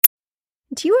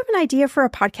Do you have an idea for a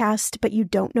podcast, but you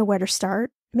don't know where to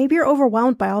start? Maybe you're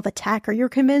overwhelmed by all the tech, or you're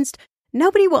convinced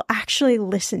nobody will actually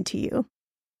listen to you.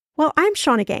 Well, I'm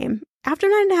Shauna Game. After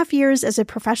 9.5 years as a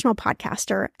professional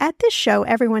podcaster, at this show,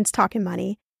 everyone's talking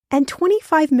money, and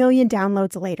 25 million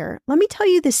downloads later, let me tell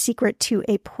you the secret to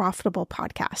a profitable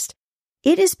podcast.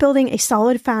 It is building a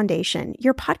solid foundation,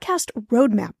 your podcast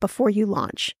roadmap before you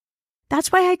launch. That's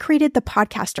why I created the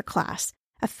Podcaster Class,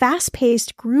 a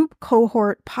fast-paced group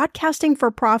cohort podcasting for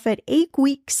profit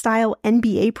 8-week style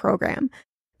MBA program.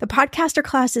 The Podcaster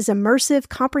Class is immersive,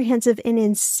 comprehensive, and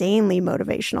insanely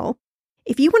motivational.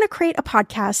 If you want to create a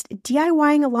podcast,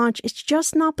 DIYing a launch is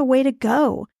just not the way to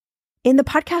go. In the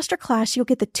Podcaster Class, you'll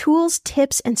get the tools,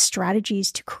 tips, and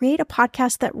strategies to create a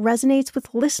podcast that resonates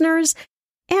with listeners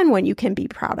and one you can be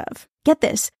proud of. Get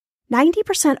this,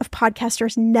 90% of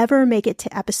podcasters never make it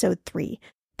to episode 3.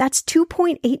 That's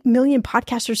 2.8 million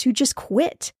podcasters who just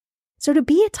quit. So to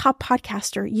be a top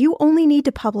podcaster, you only need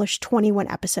to publish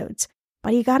 21 episodes,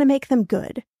 but you got to make them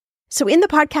good. So in the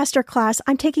Podcaster Class,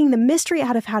 I'm taking the mystery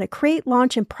out of how to create,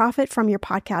 launch, and profit from your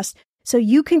podcast so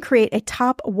you can create a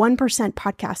top 1%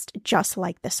 podcast just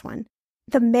like this one.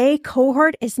 The May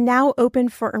cohort is now open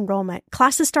for enrollment.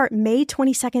 Classes start May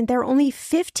 22nd. There are only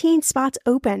 15 spots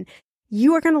open.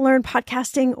 You are going to learn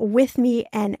podcasting with me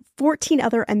and 14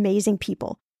 other amazing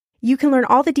people. You can learn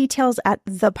all the details at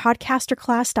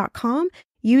thepodcasterclass.com.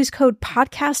 Use code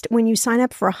PODCAST when you sign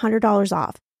up for $100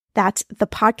 off. That's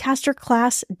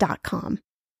thepodcasterclass.com.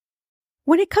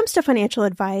 When it comes to financial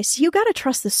advice, you got to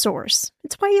trust the source.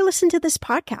 It's why you listen to this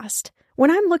podcast.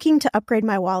 When I'm looking to upgrade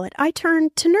my wallet, I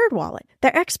turn to NerdWallet.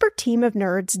 Their expert team of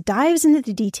nerds dives into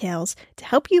the details to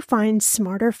help you find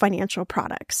smarter financial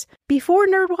products. Before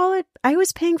NerdWallet, I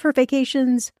was paying for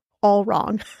vacations all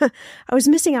wrong. I was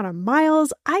missing out on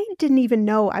miles I didn't even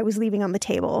know I was leaving on the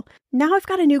table. Now I've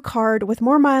got a new card with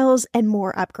more miles and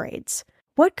more upgrades.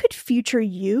 What could future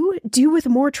you do with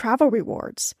more travel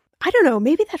rewards? I don't know,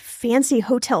 maybe that fancy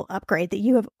hotel upgrade that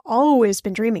you have always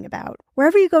been dreaming about.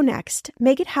 Wherever you go next,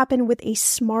 make it happen with a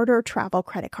smarter travel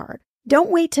credit card. Don't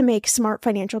wait to make smart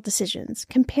financial decisions.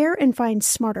 Compare and find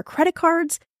smarter credit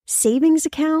cards, savings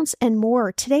accounts, and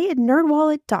more today at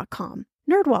nerdwallet.com.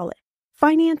 NerdWallet.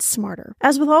 Finance smarter.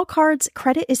 As with all cards,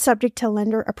 credit is subject to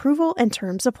lender approval and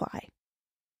terms apply.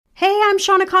 Hey, I'm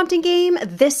Shauna Compton Game.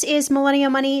 This is Millennial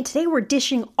Money. Today we're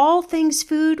dishing all things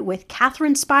food with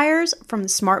Katherine Spiers from the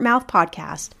Smart Mouth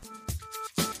Podcast.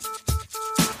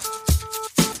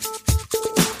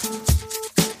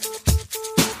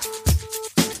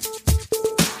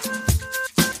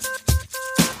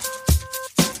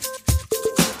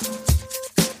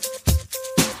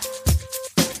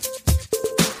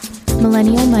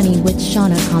 Millennial Money with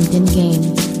Shauna Compton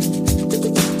Game.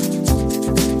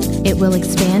 It will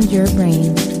expand your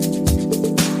brain.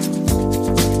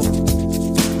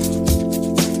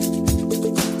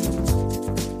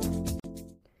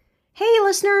 Hey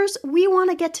listeners, we want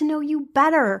to get to know you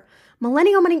better.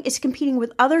 Millennial Money is competing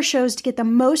with other shows to get the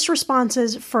most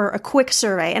responses for a quick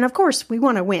survey. And of course, we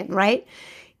want to win, right?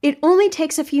 It only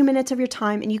takes a few minutes of your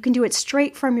time and you can do it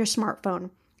straight from your smartphone.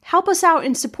 Help us out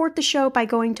and support the show by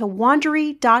going to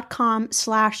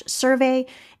Wondery.com/survey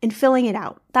and filling it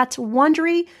out. That's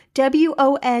Wondery,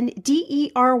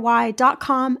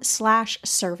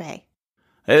 WONDERY.com/survey.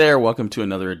 Hey there, welcome to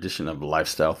another edition of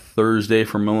Lifestyle Thursday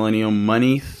for Millennial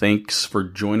Money. Thanks for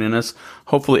joining us.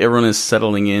 Hopefully everyone is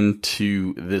settling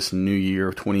into this new year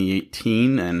of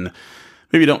 2018 and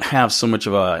maybe don't have so much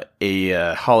of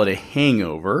a holiday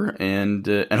hangover. And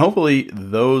hopefully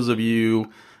those of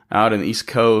you out in the East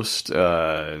Coast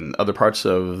and other parts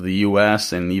of the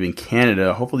U.S. and even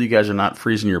Canada, hopefully you guys are not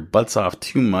freezing your butts off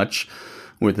too much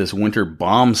with this winter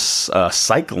bomb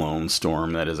cyclone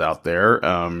storm that is out there.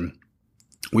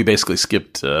 We basically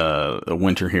skipped a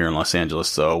winter here in Los Angeles,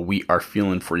 so we are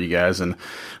feeling for you guys, and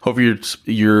hope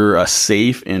you're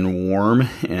safe and warm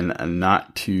and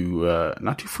not too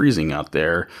freezing out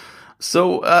there.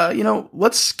 So,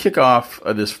 let's kick off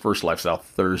this first Lifestyle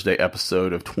Thursday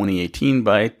episode of 2018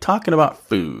 by talking about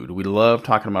food. We love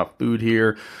talking about food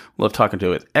here. Love talking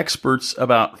to experts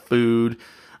about food.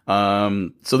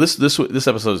 So this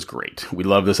episode is great. We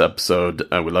love this episode.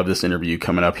 We love this interview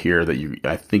coming up here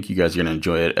I think you guys are going to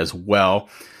enjoy it as well.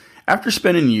 After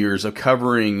spending years of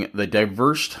covering the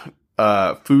diverse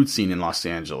food scene in Los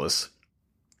Angeles,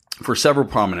 for several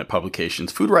prominent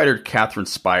publications, food writer Katherine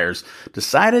Spiers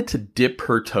decided to dip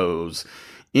her toes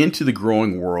into the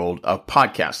growing world of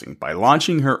podcasting by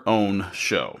launching her own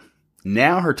show.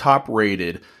 Now her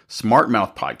top-rated Smart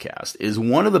Mouth podcast is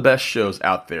one of the best shows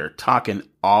out there, talking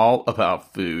all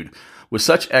about food with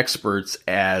such expert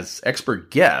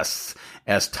guests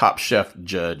as Top Chef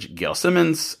judge Gail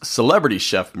Simmons, celebrity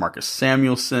chef Marcus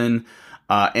Samuelson,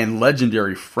 and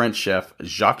legendary French chef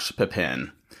Jacques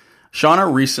Pepin.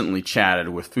 Shauna recently chatted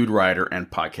with food writer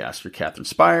and podcaster Katherine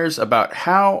Spiers about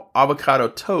how avocado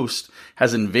toast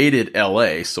has invaded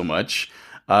LA so much.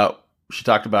 She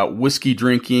talked about whiskey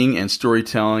drinking and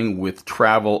storytelling with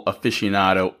travel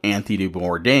aficionado Anthony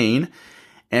Bourdain,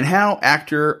 and how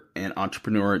actor and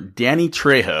entrepreneur Danny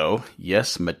Trejo,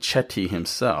 yes, Machete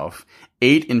himself,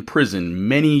 ate in prison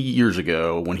many years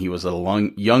ago when he was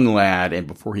a young lad and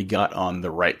before he got on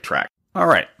the right track. All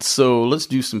right, so let's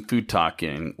do some food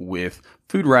talking with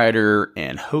food writer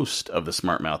and host of the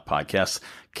Smart Mouth podcast,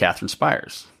 Katherine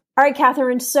Spiers. All right,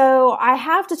 Katherine. So I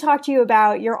have to talk to you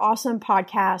about your awesome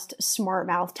podcast, Smart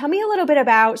Mouth. Tell me a little bit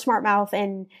about Smart Mouth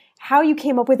and how you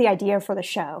came up with the idea for the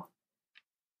show.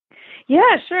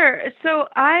 Yeah, sure. So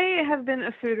I have been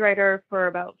a food writer for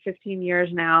about 15 years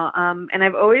now, and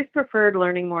I've always preferred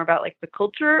learning more about like the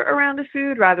culture around a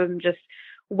food rather than just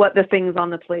what the things on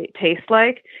the plate taste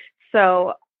like.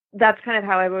 So that's kind of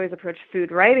how I've always approached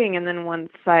food writing. And then once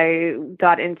I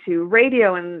got into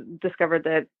radio and discovered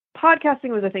that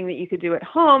podcasting was a thing that you could do at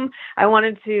home, I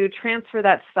wanted to transfer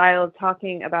that style of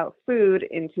talking about food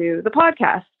into the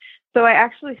podcast. So I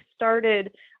actually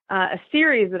started a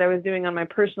series that I was doing on my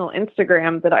personal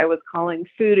Instagram that I was calling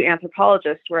Food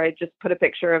Anthropologist, where I just put a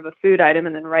picture of a food item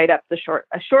and then write up a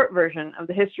short version of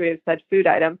the history of said food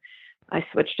item. I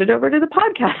switched it over to the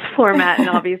podcast format, and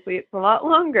obviously it's a lot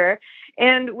longer.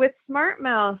 And with Smart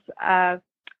Mouth,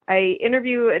 I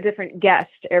interview a different guest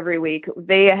every week.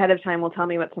 They ahead of time will tell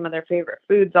me what some of their favorite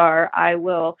foods are. I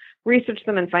will research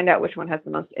them and find out which one has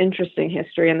the most interesting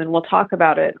history, and then we'll talk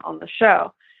about it on the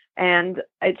show. And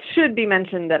it should be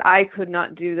mentioned that I could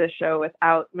not do this show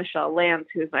without Michelle Lance,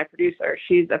 who is my producer.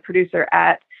 She's a producer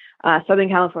at Southern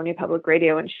California Public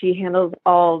Radio, and she handles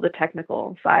all the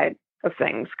technical side of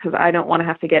things because I don't want to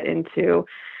have to get into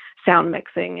sound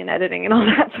mixing and editing and all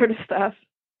that sort of stuff.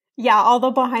 Yeah, all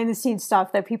the behind the scenes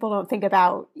stuff that people don't think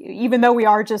about, even though we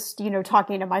are just,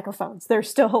 talking to microphones, there's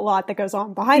still a lot that goes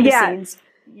on behind the scenes.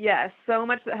 Yes, so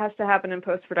much that has to happen in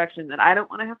post-production that I don't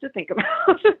want to have to think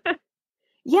about.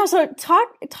 Yeah, so talk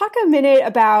a minute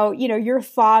about, your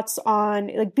thoughts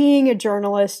on like being a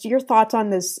journalist, your thoughts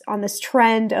on this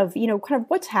trend of, kind of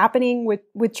what's happening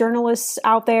with journalists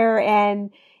out there, and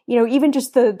even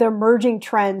just the emerging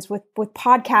trends with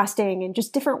podcasting and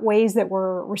just different ways that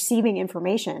we're receiving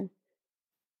information.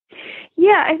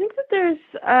 Yeah, I think that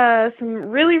there's some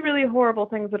really, really horrible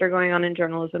things that are going on in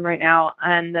journalism right now,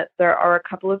 and that there are a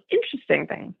couple of interesting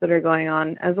things that are going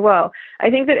on as well. I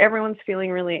think that everyone's feeling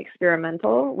really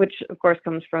experimental, which of course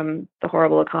comes from the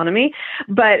horrible economy,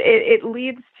 but it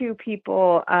leads to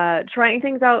people trying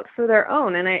things out for their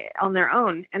own on their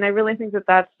own. And I really think that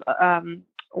that's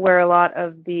where a lot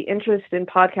of the interest in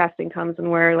podcasting comes, and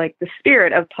where like the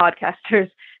spirit of podcasters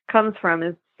comes from,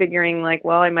 is figuring like,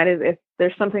 well, if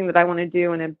there's something that I want to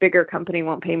do and a bigger company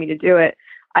won't pay me to do it,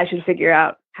 I should figure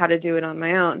out how to do it on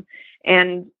my own.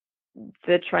 And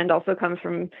the trend also comes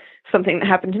from something that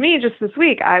happened to me just this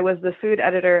week. I was the food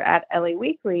editor at LA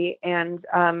Weekly, and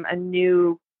a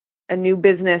new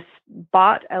business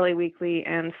bought LA Weekly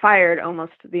and fired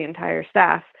almost the entire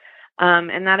staff.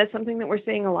 And that is something that we're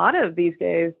seeing a lot of these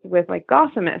days with like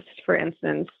Gossamist, for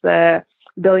instance. The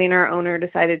billionaire owner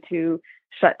decided to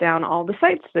shut down all the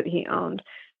sites that he owned.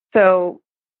 So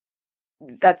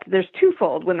there's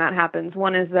twofold when that happens.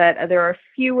 One is that there are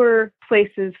fewer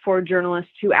places for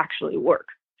journalists to actually work.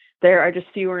 There are just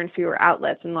fewer and fewer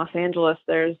outlets. In Los Angeles,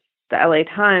 there's the LA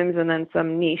Times and then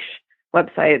some niche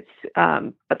websites,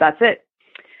 but that's it.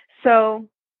 So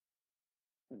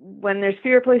when there's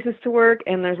fewer places to work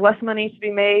and there's less money to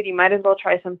be made, you might as well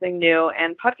try something new.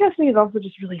 And podcasting is also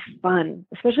just really fun,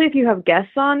 especially if you have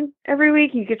guests on every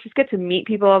week. You just get to meet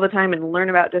people all the time and learn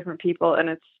about different people,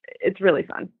 and it's really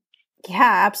fun.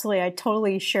 Yeah, absolutely. I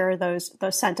totally share those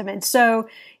sentiments. So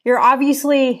you're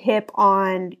obviously hip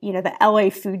on, the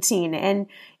LA food scene, and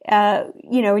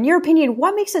in your opinion,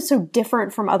 what makes it so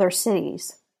different from other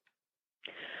cities?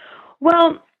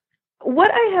 Well,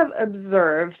 what I have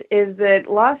observed is that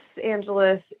Los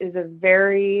Angeles is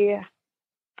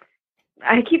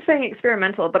I keep saying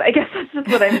experimental, but I guess that's just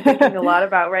what I'm thinking a lot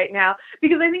about right now,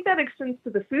 because I think that extends to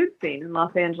the food scene in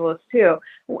Los Angeles too.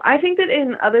 I think that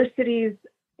in other cities,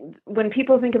 when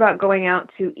people think about going out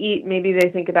to eat, maybe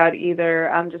they think about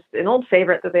either just an old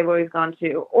favorite that they've always gone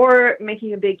to, or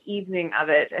making a big evening of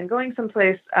it and going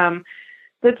someplace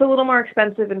that's a little more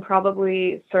expensive and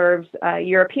probably serves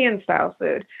European style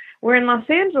food. Where in Los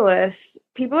Angeles,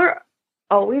 people are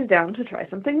always down to try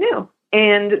something new.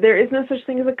 And there is no such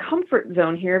thing as a comfort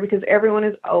zone here because everyone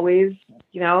is always,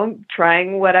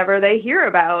 trying whatever they hear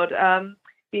about,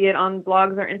 be it on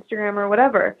blogs or Instagram or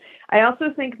whatever. I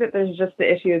also think that there's just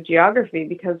the issue of geography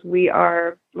because we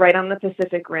are right on the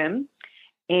Pacific Rim.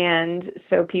 And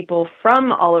so people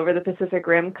from all over the Pacific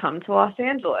Rim come to Los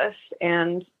Angeles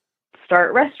and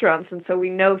start restaurants. And so we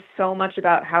know so much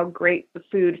about how great the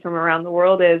food from around the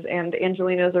world is. And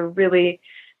Angelinos are really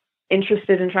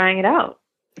interested in trying it out.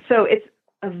 So it's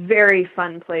a very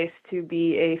fun place to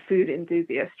be a food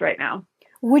enthusiast right now.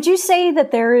 Would you say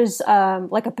that there is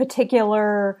like a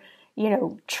particular,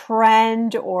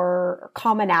 trend or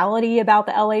commonality about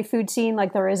the LA food scene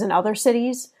like there is in other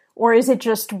cities? Or is it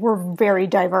just we're very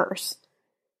diverse?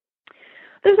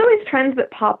 There's always trends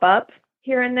that pop up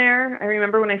here and there. I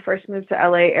remember when I first moved to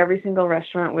LA, every single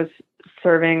restaurant was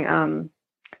serving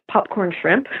popcorn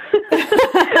shrimp.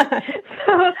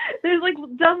 So there's like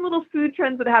dumb little food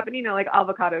trends that happen, like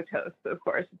avocado toast, of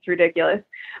course. It's ridiculous.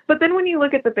 But then when you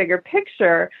look at the bigger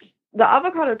picture, the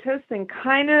avocado toast thing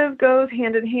kind of goes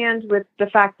hand in hand with the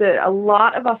fact that a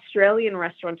lot of Australian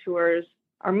restaurateurs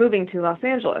are moving to Los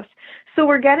Angeles. So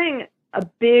we're getting a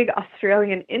big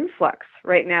Australian influx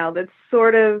right now that's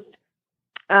sort of,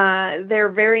 they're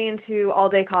very into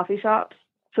all-day coffee shops.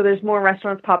 So there's more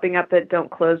restaurants popping up that don't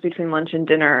close between lunch and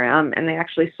dinner, and they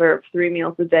actually serve 3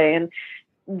 meals a day. And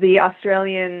the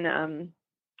Australian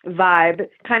vibe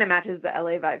kind of matches the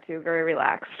LA vibe too, very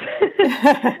relaxed.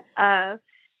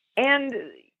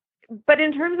 But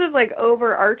in terms of like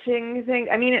overarching things,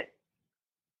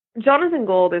 Jonathan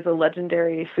Gold is a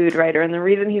legendary food writer, and the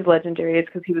reason he's legendary is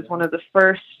because he was one of the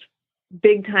first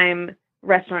big-time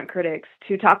restaurant critics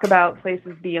to talk about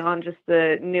places beyond just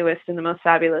the newest and the most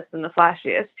fabulous and the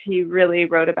flashiest. He really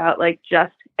wrote about like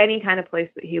just any kind of place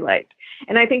that he liked.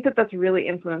 And I think that that's really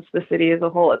influenced the city as a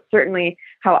whole. It's certainly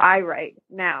how I write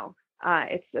now.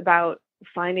 It's about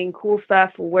finding cool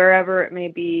stuff wherever it may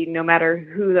be, no matter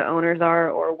who the owners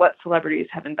are or what celebrities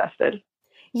have invested.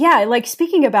 Yeah, like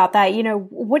speaking about that,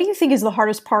 what do you think is the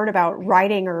hardest part about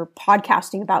writing or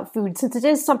podcasting about food, since it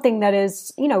is something that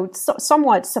is,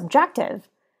 somewhat subjective?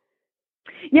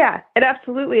 Yeah, it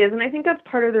absolutely is. And I think that's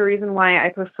part of the reason why I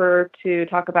prefer to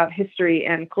talk about history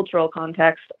and cultural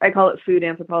context. I call it food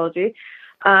anthropology,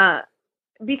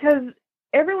 because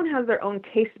everyone has their own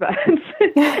taste buds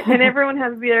and everyone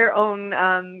has their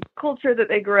own culture that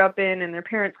they grew up in and their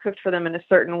parents cooked for them in a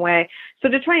certain way. So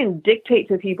to try and dictate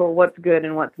to people what's good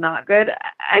and what's not good,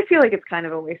 I feel like it's kind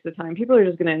of a waste of time. People are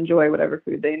just going to enjoy whatever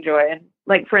food they enjoy. And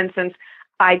like, for instance,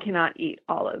 I cannot eat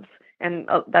olives. And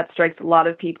that strikes a lot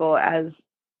of people as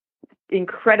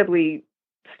incredibly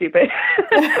stupid,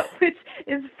 which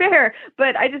is fair,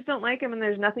 but I just don't like them. And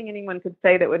there's nothing anyone could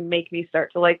say that would make me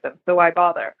start to like them. So why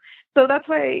bother? So that's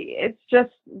why it's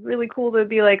just really cool to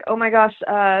be like, oh my gosh,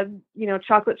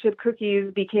 chocolate chip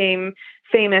cookies became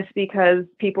famous because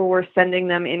people were sending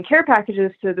them in care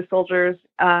packages to the soldiers,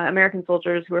 American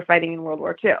soldiers who were fighting in World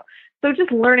War II. So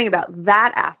just learning about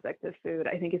that aspect of food,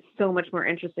 I think, is so much more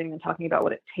interesting than talking about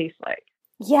what it tastes like.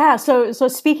 Yeah. So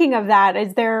speaking of that,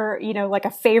 is there, like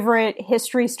a favorite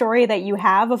history story that you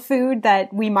have of food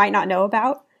that we might not know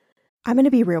about? I'm going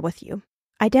to be real with you.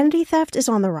 Identity theft is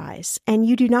on the rise, and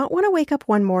you do not want to wake up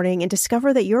one morning and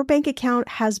discover that your bank account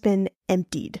has been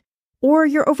emptied, or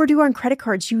you're overdue on credit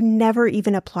cards you never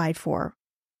even applied for.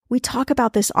 We talk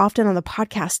about this often on the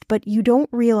podcast, but you don't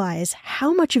realize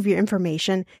how much of your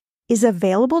information is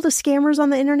available to scammers on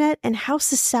the internet and how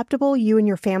susceptible you and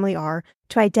your family are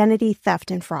to identity theft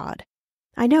and fraud.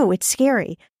 I know, it's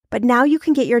scary, but now you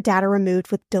can get your data removed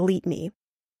with Delete Me.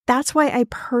 That's why I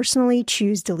personally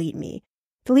choose Delete Me.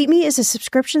 Delete Me is a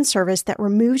subscription service that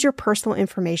removes your personal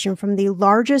information from the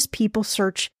largest people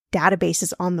search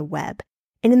databases on the web,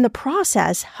 and in the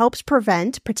process helps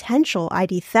prevent potential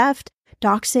ID theft,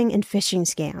 doxing, and phishing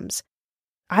scams.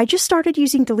 I just started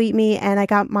using Delete Me and I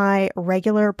got my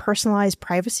regular personalized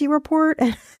privacy report,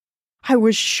 and I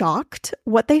was shocked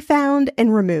what they found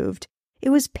and removed. It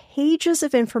was pages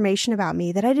of information about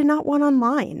me that I did not want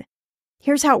online.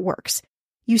 Here's how it works.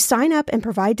 You sign up and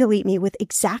provide Delete Me with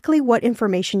exactly what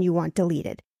information you want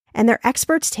deleted, and their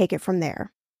experts take it from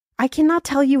there. I cannot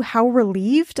tell you how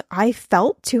relieved I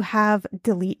felt to have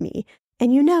Delete Me.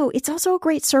 And it's also a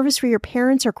great service for your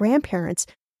parents or grandparents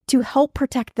to help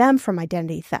protect them from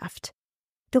identity theft.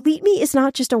 Delete Me is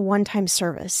not just a one-time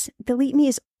service. Delete Me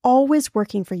is always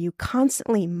working for you,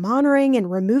 constantly monitoring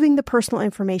and removing the personal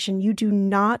information you do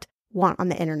not want on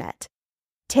the internet.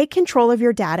 Take control of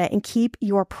your data and keep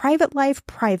your private life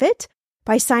private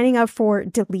by signing up for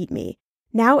Delete Me,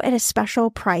 now at a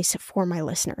special price for my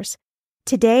listeners.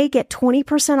 Today, get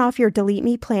 20% off your Delete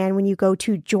Me plan when you go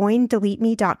to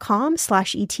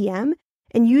joindeleteme.com/ETM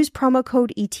and use promo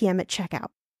code ETM at checkout.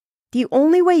 The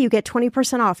only way you get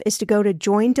 20% off is to go to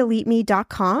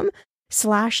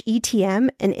joindeleteme.com/ETM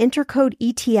and enter code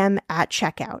ETM at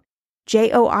checkout.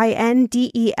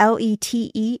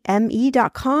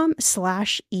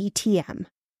 joindeleteme.com/ETM.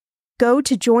 Go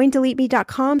to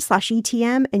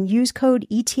joindeleteme.com/ETM and use code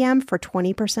ETM for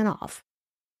 20% off.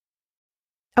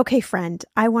 Okay, friend,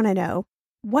 I want to know,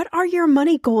 what are your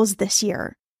money goals this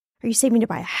year? Are you saving to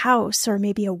buy a house or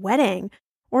maybe a wedding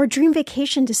or a dream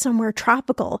vacation to somewhere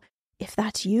tropical? If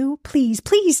that's you, please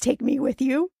take me with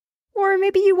you. Or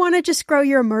maybe you want to just grow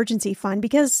your emergency fund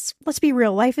because, let's be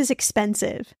real, life is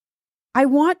expensive. I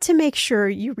want to make sure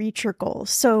you reach your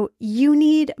goals, so you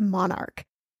need Monarch.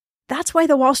 That's why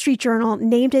the Wall Street Journal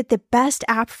named it the best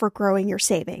app for growing your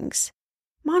savings.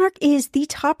 Monarch is the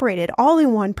top-rated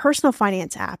all-in-one personal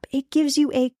finance app. It gives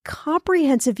you a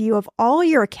comprehensive view of all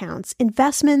your accounts,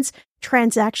 investments,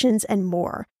 transactions, and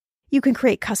more. You can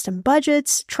create custom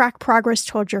budgets, track progress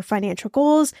towards your financial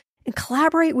goals, and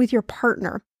collaborate with your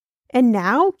partner. And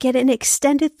now, get an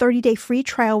extended 30-day free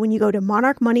trial when you go to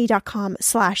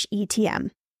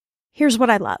monarchmoney.com/ETM. Here's what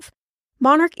I love.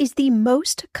 Monarch is the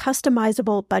most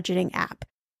customizable budgeting app.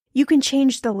 You can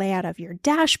change the layout of your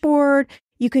dashboard.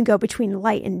 You can go between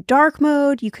light and dark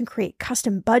mode. You can create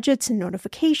custom budgets and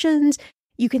notifications.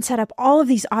 You can set up all of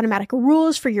these automatic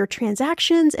rules for your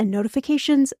transactions and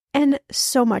notifications, and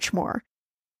so much more.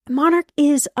 Monarch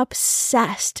is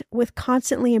obsessed with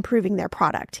constantly improving their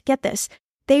product. Get this.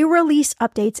 They release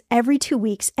updates every 2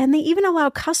 weeks, and they even allow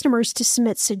customers to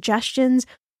submit suggestions,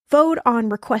 vote on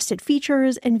requested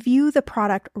features, and view the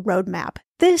product roadmap.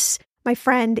 This, my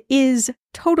friend, is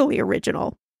totally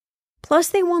original. Plus,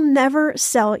 they will never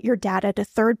sell your data to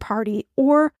third party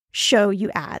or show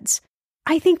you ads.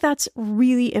 I think that's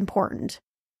really important.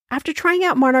 After trying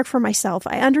out Monarch for myself,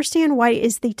 I understand why it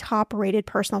is the top-rated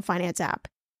personal finance app.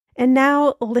 And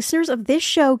now, listeners of this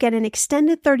show get an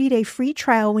extended 30-day free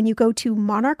trial when you go to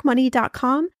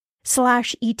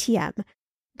monarchmoney.com/ETM.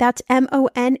 That's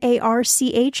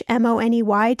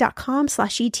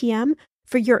monarchmoney.com/ETM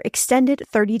for your extended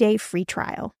 30-day free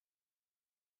trial.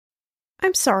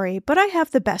 I'm sorry, but I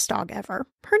have the best dog ever.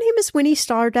 Her name is Winnie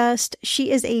Stardust. She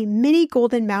is a mini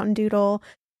golden mountain doodle,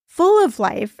 full of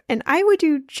life, and I would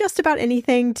do just about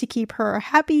anything to keep her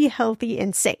happy, healthy,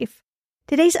 and safe.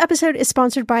 Today's episode is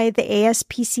sponsored by the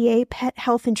ASPCA Pet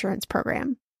Health Insurance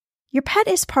Program. Your pet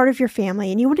is part of your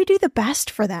family, and you want to do the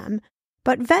best for them.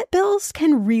 But vet bills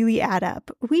can really add up.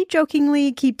 We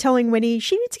jokingly keep telling Winnie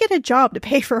she needs to get a job to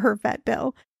pay for her vet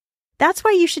bill. That's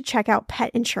why you should check out pet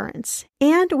insurance.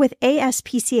 And with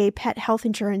ASPCA Pet Health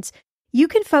Insurance, you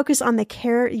can focus on the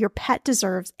care your pet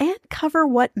deserves and cover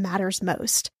what matters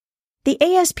most. The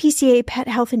ASPCA Pet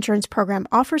Health Insurance Program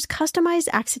offers customized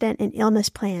accident and illness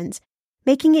plans,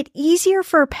 making it easier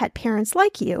for pet parents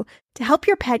like you to help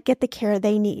your pet get the care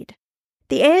they need.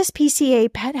 The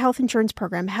ASPCA Pet Health Insurance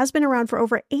Program has been around for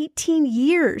over 18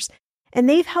 years, and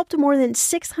they've helped more than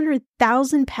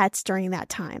 600,000 pets during that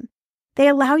time. They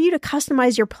allow you to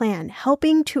customize your plan,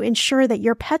 helping to ensure that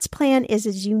your pet's plan is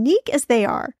as unique as they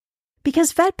are.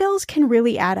 Because vet bills can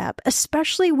really add up,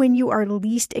 especially when you are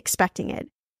least expecting it.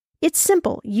 It's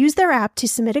simple. Use their app to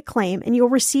submit a claim, and you'll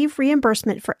receive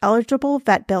reimbursement for eligible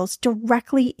vet bills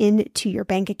directly into your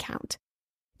bank account.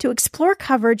 To explore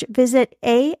coverage, visit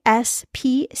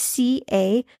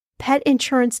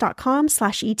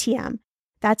aspcapetinsurance.com/ETM.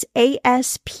 That's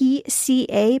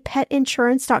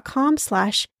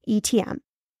aspcapetinsurance.com/ETM.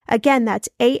 Again, that's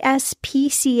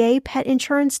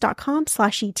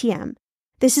aspcapetinsurance.com/ETM.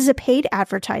 This is a paid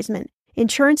advertisement.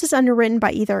 Insurance is underwritten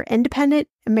by either Independent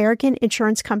American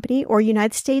Insurance Company or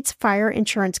United States Fire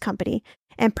Insurance Company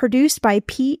and produced by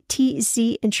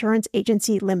PTZ Insurance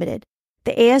Agency Limited.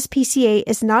 The ASPCA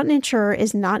is not an insurer,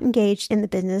 is not engaged in the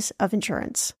business of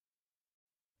insurance.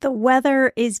 The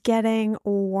weather is getting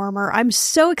warmer. I'm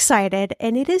so excited,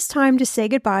 and it is time to say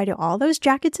goodbye to all those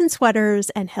jackets and sweaters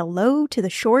and hello to the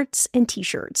shorts and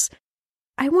t-shirts.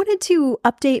 I wanted to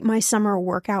update my summer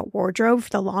workout wardrobe for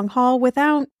the long haul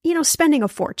without, spending a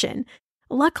fortune.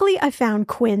 Luckily, I found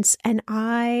Quince, and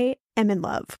I am in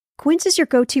love. Quince is your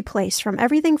go-to place from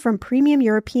everything from premium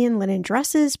European linen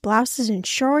dresses, blouses, and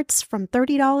shorts from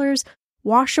 $30,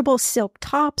 washable silk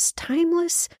tops,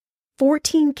 timeless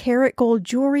 14-karat gold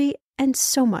jewelry, and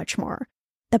so much more.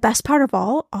 The best part of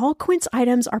all Quince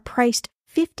items are priced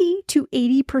 50 to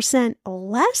 80%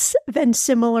 less than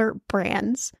similar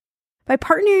brands. By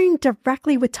partnering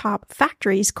directly with top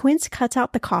factories, Quince cuts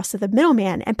out the cost of the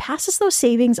middleman and passes those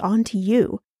savings on to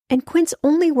you. And Quince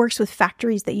only works with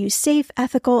factories that use safe,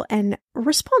 ethical, and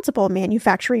responsible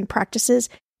manufacturing practices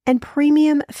and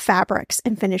premium fabrics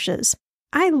and finishes.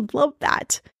 I love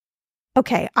that.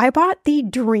 Okay, I bought the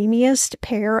dreamiest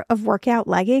pair of workout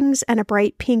leggings and a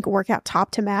bright pink workout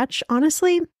top to match.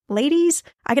 Honestly, ladies,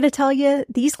 I gotta tell you,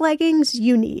 these leggings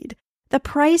you need. The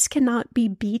price cannot be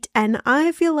beat, and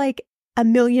I feel like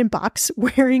 $1,000,000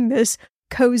 wearing this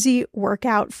cozy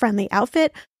workout-friendly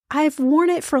outfit. I've worn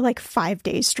it for like 5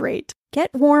 days straight.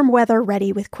 Get warm weather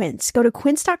ready with Quince. Go to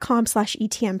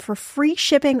quince.com/ETM for free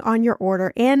shipping on your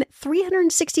order and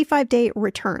 365-day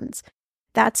returns.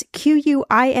 That's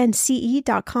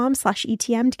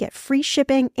QUINCE.com/ETM to get free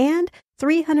shipping and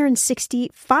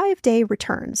 365-day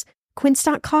returns.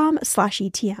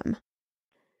 Quince.com/ETM.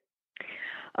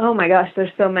 Oh my gosh,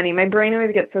 there's so many. My brain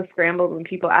always gets so scrambled when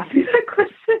people ask me that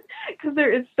question because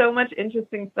there is so much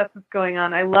interesting stuff that's going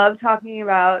on. I love talking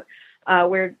about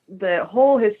where the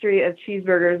whole history of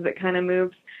cheeseburgers that kind of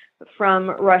moves from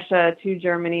Russia to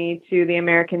Germany to the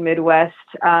American Midwest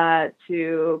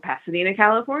to Pasadena,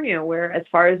 California, where, as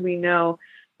far as we know,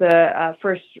 the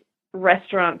first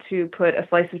restaurant to put a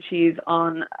slice of cheese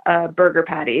on a burger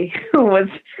patty was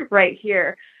right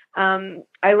here.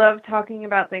 I love talking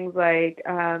about things like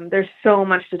there's so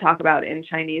much to talk about in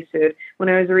Chinese food. When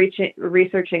I was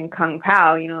researching Kung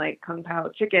Pao, like Kung Pao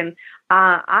chicken,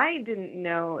 I didn't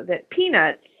know that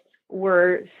peanuts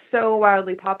were so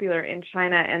wildly popular in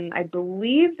China, and I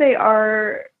believe they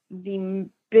are the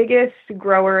biggest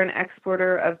grower and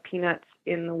exporter of peanuts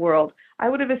in the world. I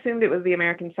would have assumed it was the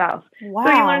American South. Wow.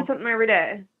 So you learn something every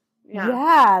day.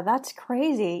 Yeah, that's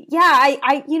crazy. Yeah,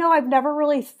 I've never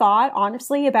really thought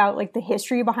honestly about like the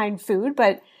history behind food,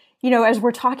 but as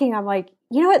we're talking, I'm like,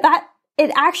 that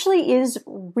it actually is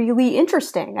really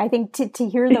interesting. I think to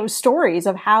hear those stories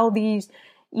of how these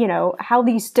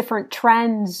different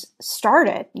trends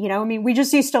started. I mean, we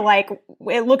just used to like,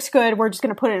 it looks good, we're just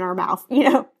going to put it in our mouth,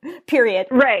 period.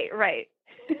 Right.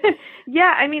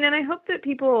 Yeah, I mean, and I hope that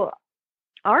people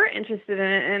are interested in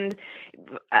it, and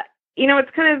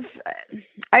it's kind of,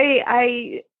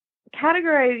 I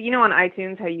categorize, on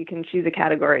iTunes, how you can choose a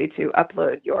category to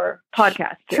upload your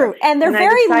podcast to. True. And they're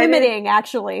very limiting,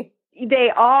 actually. They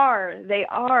are.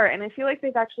 And I feel like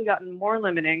they've actually gotten more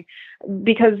limiting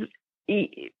because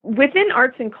within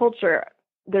arts and culture,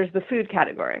 there's the food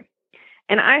category.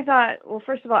 And I thought, well,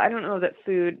 first of all, I don't know that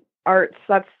food, arts,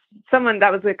 that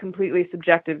was a completely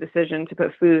subjective decision to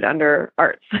put food under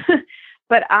arts.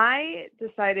 But I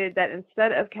decided that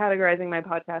instead of categorizing my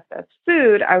podcast as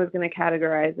food, I was going to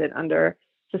categorize it under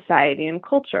society and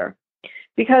culture,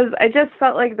 because I just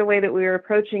felt like the way that we were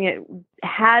approaching it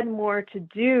had more to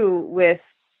do with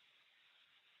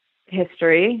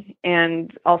history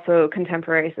and also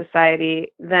contemporary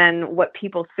society than what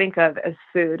people think of as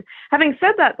food. Having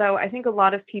said that, though, I think a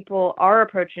lot of people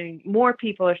more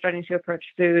people are starting to approach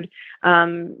food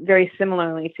very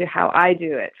similarly to how I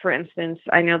do it. For instance,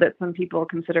 I know that some people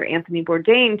consider Anthony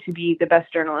Bourdain to be the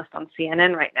best journalist on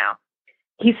CNN right now.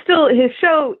 His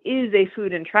show is a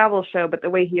food and travel show, but the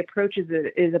way he approaches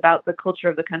it is about the culture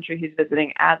of the country he's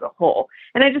visiting as a whole.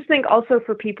 And I just think also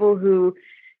for people who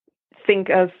think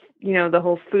of the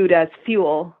whole food as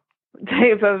fuel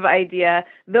type of idea,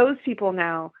 those people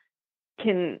now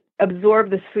can absorb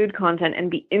this food content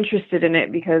and be interested in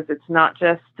it because it's not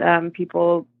just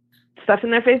people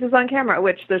stuffing their faces on camera,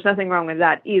 which there's nothing wrong with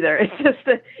that either. It's just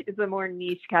it's a more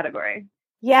niche category.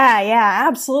 Yeah,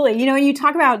 absolutely. You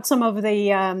talk about some of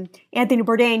the Anthony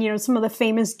Bourdain, some of the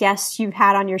famous guests you've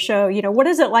had on your show. What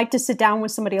is it like to sit down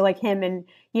with somebody like him and,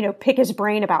 pick his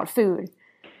brain about food?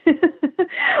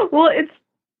 Well, it's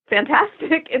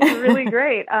fantastic. It's really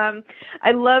great.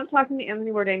 I love talking to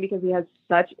Anthony Bourdain because he has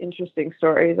such interesting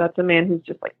stories. That's a man who's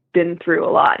just like been through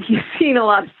a lot. He's seen a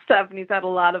lot of stuff and he's had a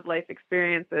lot of life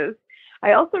experiences.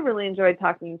 I also really enjoyed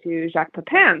talking to Jacques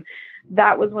Pepin.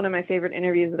 That was one of my favorite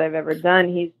interviews that I've ever done.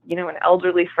 He's, an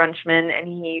elderly Frenchman, and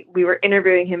we were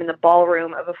interviewing him in the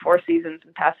ballroom of a Four Seasons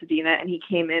in Pasadena, and he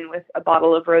came in with a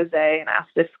bottle of rosé and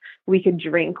asked if we could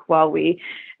drink while we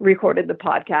recorded the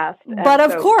podcast. But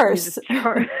of course.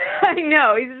 I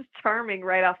know, he's just charming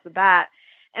right off the bat.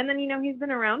 And then, he's been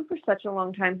around for such a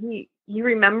long time. He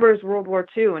remembers World War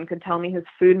II and could tell me his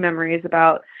food memories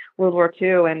about World War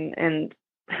II and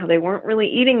how they weren't really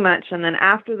eating much. And then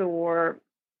after the war,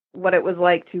 what it was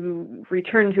like to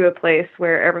return to a place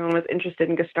where everyone was interested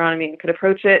in gastronomy and could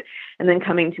approach it, and then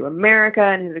coming to America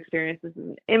and his experiences as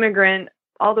an immigrant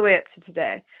all the way up to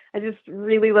today. I just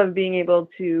really love being able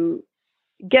to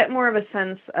get more of a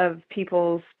sense of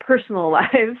people's personal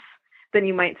lives than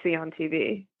you might see on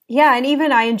TV. Yeah. And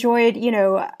even I enjoyed,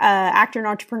 actor and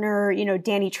entrepreneur,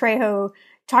 Danny Trejo,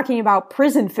 talking about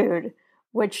prison food,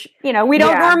 which, we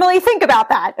don't normally think about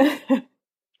that.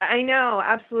 I know,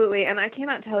 absolutely. And I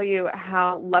cannot tell you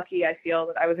how lucky I feel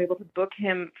that I was able to book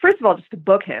him. First of all, just to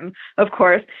book him, of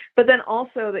course, but then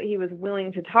also that he was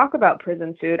willing to talk about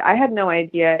prison food. I had no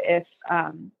idea if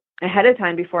ahead of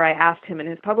time, before I asked him and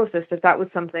his publicist, if that was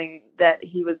something that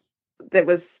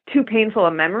was too painful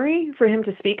a memory for him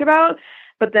to speak about.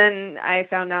 But then I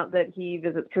found out that he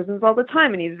visits prisons all the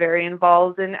time and he's very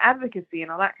involved in advocacy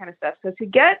and all that kind of stuff. So to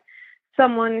get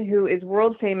someone who is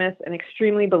world famous and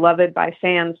extremely beloved by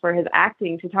fans for his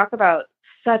acting to talk about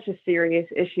such a serious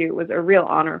issue was a real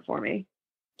honor for me.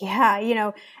 Yeah,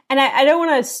 and I don't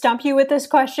want to stump you with this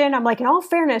question. I'm like, in all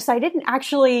fairness, I didn't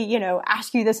actually,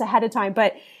 ask you this ahead of time,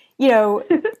 but,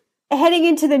 heading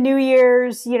into the New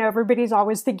Year's, everybody's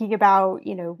always thinking about,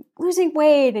 losing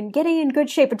weight and getting in good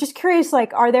shape. But just curious,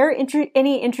 like, are there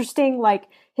any interesting, like,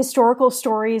 historical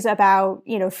stories about,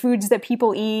 foods that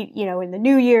people eat, in the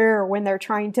new year or when they're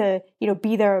trying to,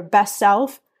 be their best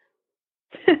self?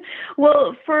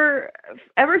 Well,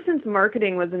 ever since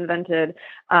marketing was invented,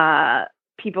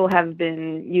 people have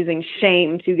been using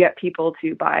shame to get people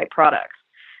to buy products.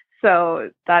 So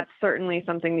that's certainly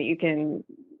something that you can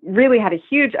really had a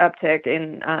huge uptick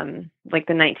in like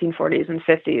the 1940s and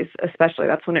 50s, especially.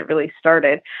 That's when it really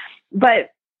started.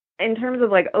 But in terms of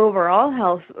like overall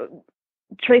health,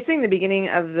 tracing the beginning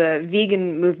of the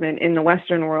vegan movement in the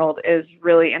Western world is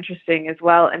really interesting as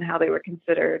well, and how they were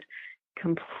considered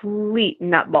complete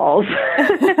nutballs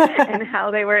and how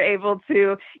they were able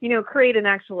to, create an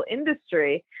actual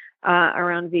industry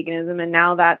around veganism. And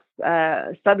now that's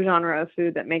a subgenre of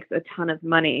food that makes a ton of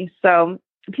money. So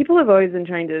people have always been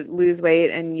trying to lose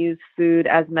weight and use food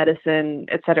as medicine,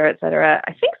 et cetera,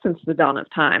 I think since the dawn of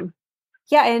time.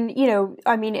 Yeah. And,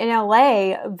 in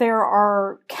LA, there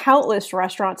are countless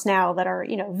restaurants now that are,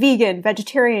 vegan,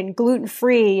 vegetarian,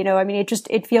 gluten-free,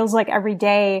 it feels like every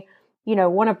day,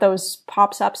 one of those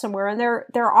pops up somewhere, and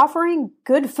they're offering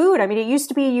good food. It used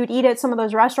to be you'd eat at some of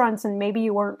those restaurants and maybe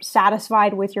you weren't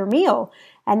satisfied with your meal.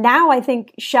 And now I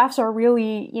think chefs are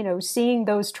really, seeing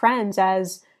those trends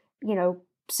as,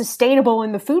 sustainable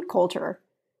in the food culture.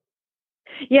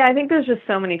 Yeah, I think there's just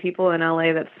so many people in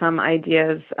LA that some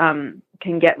ideas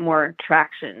can get more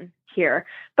traction here.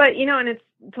 But, and it's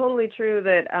totally true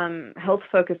that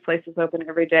health-focused places open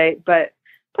every day, but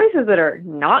places that are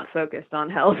not focused on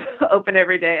health open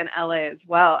every day in LA as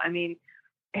well.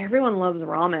 Everyone loves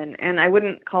ramen, and I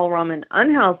wouldn't call ramen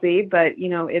unhealthy, but,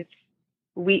 it's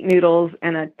wheat noodles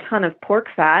and a ton of pork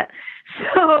fat.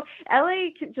 So LA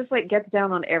just gets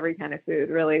down on every kind of food,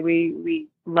 really. We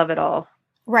love it all.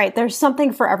 Right. There's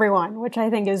something for everyone, which I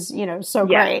think is, so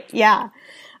great. Yeah.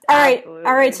 Absolutely.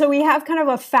 All right. So we have kind of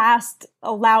a fast,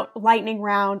 lightning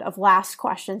round of last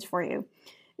questions for you.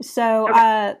 So,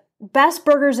 okay. Best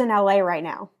burgers in LA right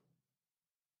now?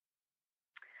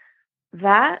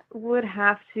 That would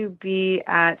have to be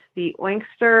at the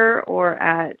Oinkster or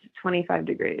at 25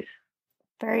 Degrees.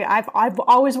 I've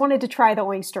always wanted to try the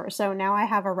Oinkster, so now I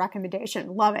have a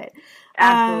recommendation. Love it.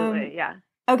 Absolutely, yeah.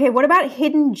 Okay, what about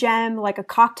hidden gem, like a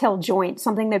cocktail joint,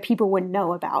 something that people wouldn't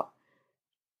know about?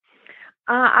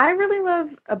 I really love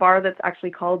a bar that's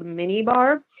actually called Mini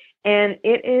Bar, and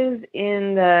it is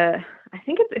in I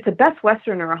think it's a Best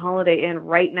Western or a Holiday Inn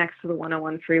right next to the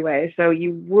 101 freeway. So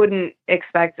you wouldn't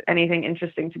expect anything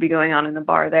interesting to be going on in the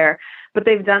bar there. But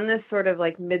they've done this sort of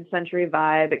like mid-century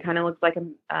vibe. It kind of looks like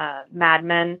a Mad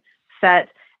Men set.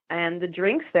 And the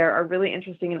drinks there are really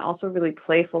interesting and also really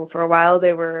playful. For a while,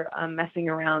 they were messing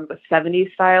around with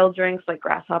 70s style drinks like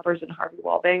Grasshoppers and Harvey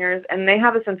Wallbangers. And they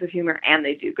have a sense of humor and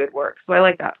they do good work. So I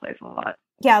like that place a lot.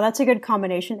 Yeah, that's a good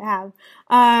combination to have.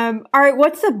 All right,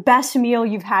 what's the best meal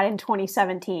you've had in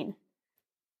 2017?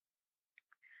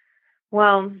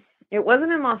 Well, it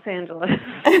wasn't in Los Angeles.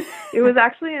 It was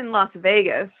actually in Las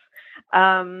Vegas.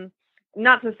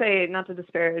 Not to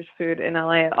disparage food in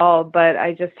LA at all, but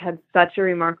I just had such a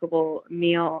remarkable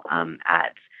meal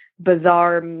at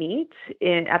Bazaar Meat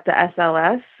at the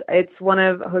SLS. It's one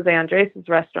of Jose Andres'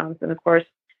 restaurants, and of course,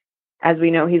 as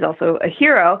we know, he's also a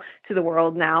hero to the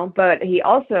world now, but he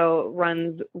also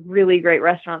runs really great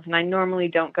restaurants. And I normally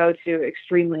don't go to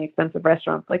extremely expensive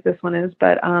restaurants like this one is,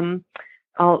 but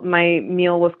my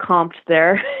meal was comped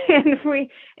there.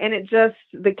 and it just,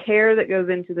 the care that goes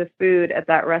into the food at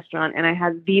that restaurant. And I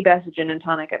had the best gin and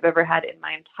tonic I've ever had in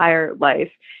my entire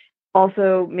life.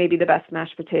 Also, maybe the best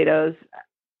mashed potatoes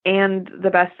and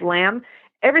the best lamb.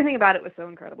 Everything about it was so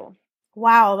incredible.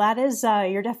 Wow, that is,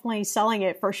 you're definitely selling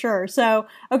it for sure. So,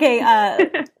 okay,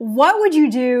 what would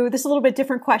you do? This is a little bit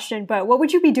different question, but what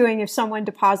would you be doing if someone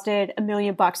deposited $1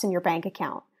 million in your bank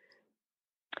account?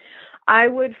 I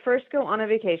would first go on a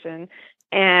vacation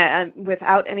and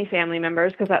without any family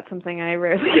members, because that's something I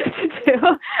rarely get to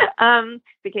do.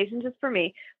 Vacation just for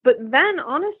me. But then,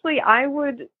 honestly, I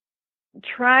would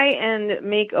try and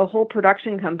make a whole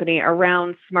production company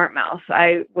around Smart Mouth.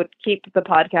 I would keep the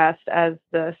podcast as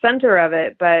the center of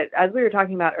it, but as we were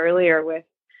talking about earlier with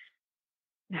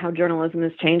how journalism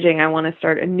is changing, I want to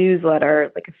start a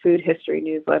newsletter, like a food history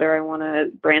newsletter. I want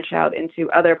to branch out into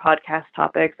other podcast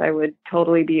topics. I would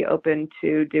totally be open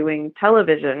to doing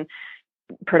television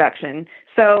production.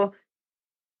 So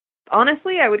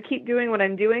honestly, I would keep doing what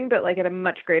I'm doing, but like at a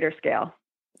much greater scale.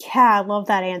 Yeah, I love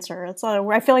that answer.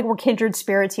 I feel like we're kindred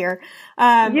spirits here.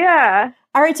 Yeah.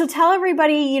 All right. So tell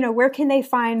everybody, where can they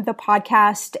find the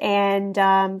podcast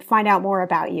and find out more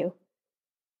about you?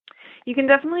 You can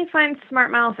definitely find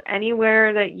Smart Mouth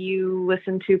anywhere that you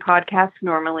listen to podcasts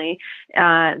normally.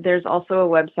 There's also a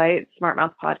website,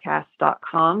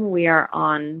 smartmouthpodcast.com. We are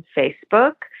on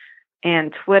Facebook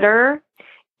and Twitter,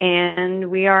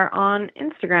 and we are on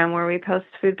Instagram, where we post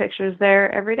food pictures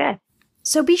there every day.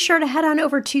 So be sure to head on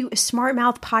over to Smart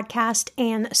Mouth Podcast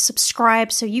and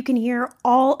subscribe so you can hear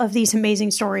all of these amazing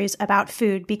stories about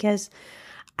food, because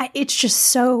it's just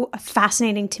so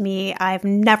fascinating to me. I've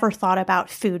never thought about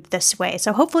food this way.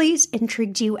 So hopefully it's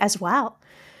intrigued you as well.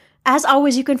 As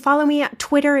always, you can follow me at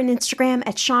Twitter and Instagram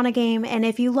at ShaunaGame. And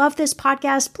if you love this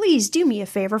podcast, please do me a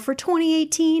favor for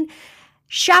 2018.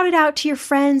 Shout it out to your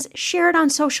friends, share it on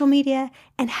social media,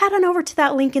 and head on over to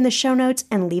that link in the show notes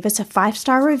and leave us a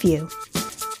 5-star review.